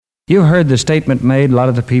You heard the statement made. A lot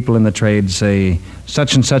of the people in the trade say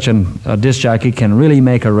such and such a disc jockey can really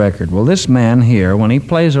make a record. Well, this man here, when he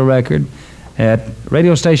plays a record at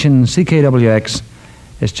radio station CKWX,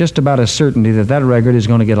 it's just about a certainty that that record is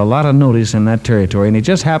going to get a lot of notice in that territory. And he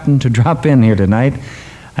just happened to drop in here tonight.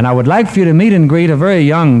 And I would like for you to meet and greet a very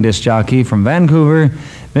young disc jockey from Vancouver,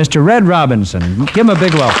 Mr. Red Robinson. Give him a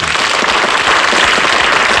big welcome.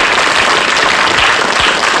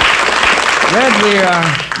 Red, we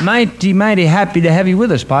are mighty happy to have you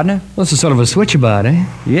with us, partner. Well, this is sort of a switchabout, eh?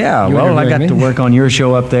 Yeah, well, I got to work on your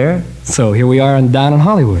show up there. So here we are down in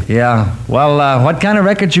Hollywood. Yeah. Well, what kind of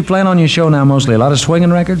records you playing on your show now mostly? A lot of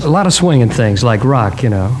swinging records? A lot of swinging things, like rock, you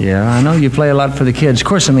know. Yeah, I know you play a lot for the kids. Of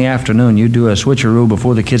course, in the afternoon, you do a switcheroo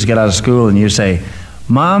before the kids get out of school, and you say,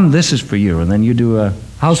 Mom, this is for you. And then you do a...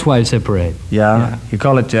 Housewives Hit Parade. Yeah, you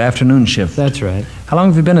call it the afternoon shift. That's right. How long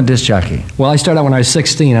have you been a disc jockey? Well, I started out when I was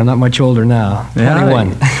 16. I'm not much older now.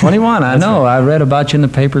 21. 21, I know. Right. I read about you in the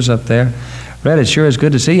papers up there. Red, it sure is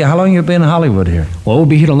good to see you. How long have you been in Hollywood here? Well, we'll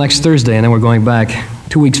be here till next Thursday, and then we're going back.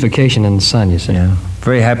 2 weeks vacation in the sun, you see. Yeah.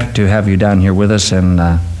 Very happy to have you down here with us, and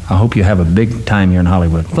I hope you have a big time here in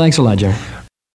Hollywood. Thanks a lot, Jerry.